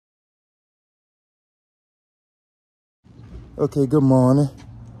Okay, good morning.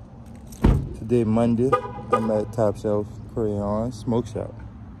 Today, Monday, I'm at Top Shelf Crayons Smoke Shop.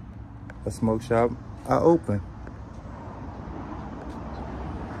 A smoke shop I opened.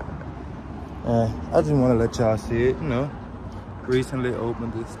 And I just want to let y'all see it, Recently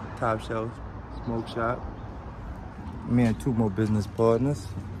opened this Top Shelf Smoke Shop. Me and two more business partners.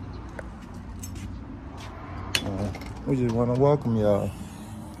 We just want to welcome y'all.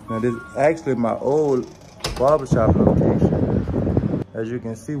 Now, this is actually my old barbershop location. As you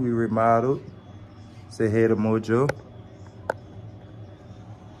can see, we remodeled. Say hey to Mojo.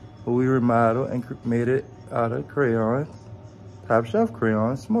 But we remodeled and made it out of crayons. Top Shelf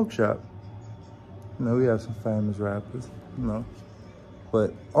Crayons Smoke Shop. We have some famous rappers,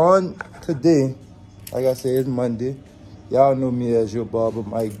 But on today, like I said, it's Monday. Y'all know me as your barber,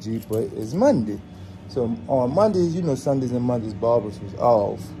 Mike G, but it's Monday. So on Mondays, Sundays and Mondays, barbers was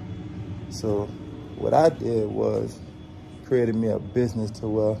off. So what I did was created me a business to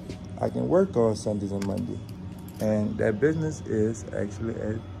where I can work on Sundays and Mondays. And that business is actually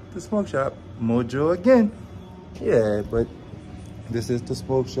at the smoke shop, Mojo again. Yeah, but this is the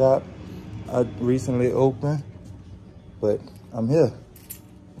smoke shop. I recently opened, but I'm here.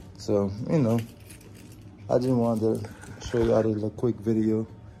 So, I just wanted to show y'all this little quick video,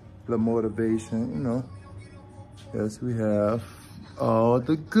 little motivation, Yes, we have all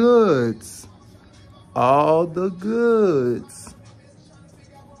the goods. All the goods.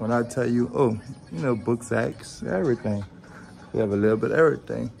 When I tell you, book sacks, everything. We have a little bit of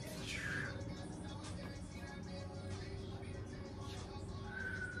everything.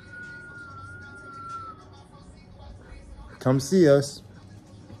 Come see us.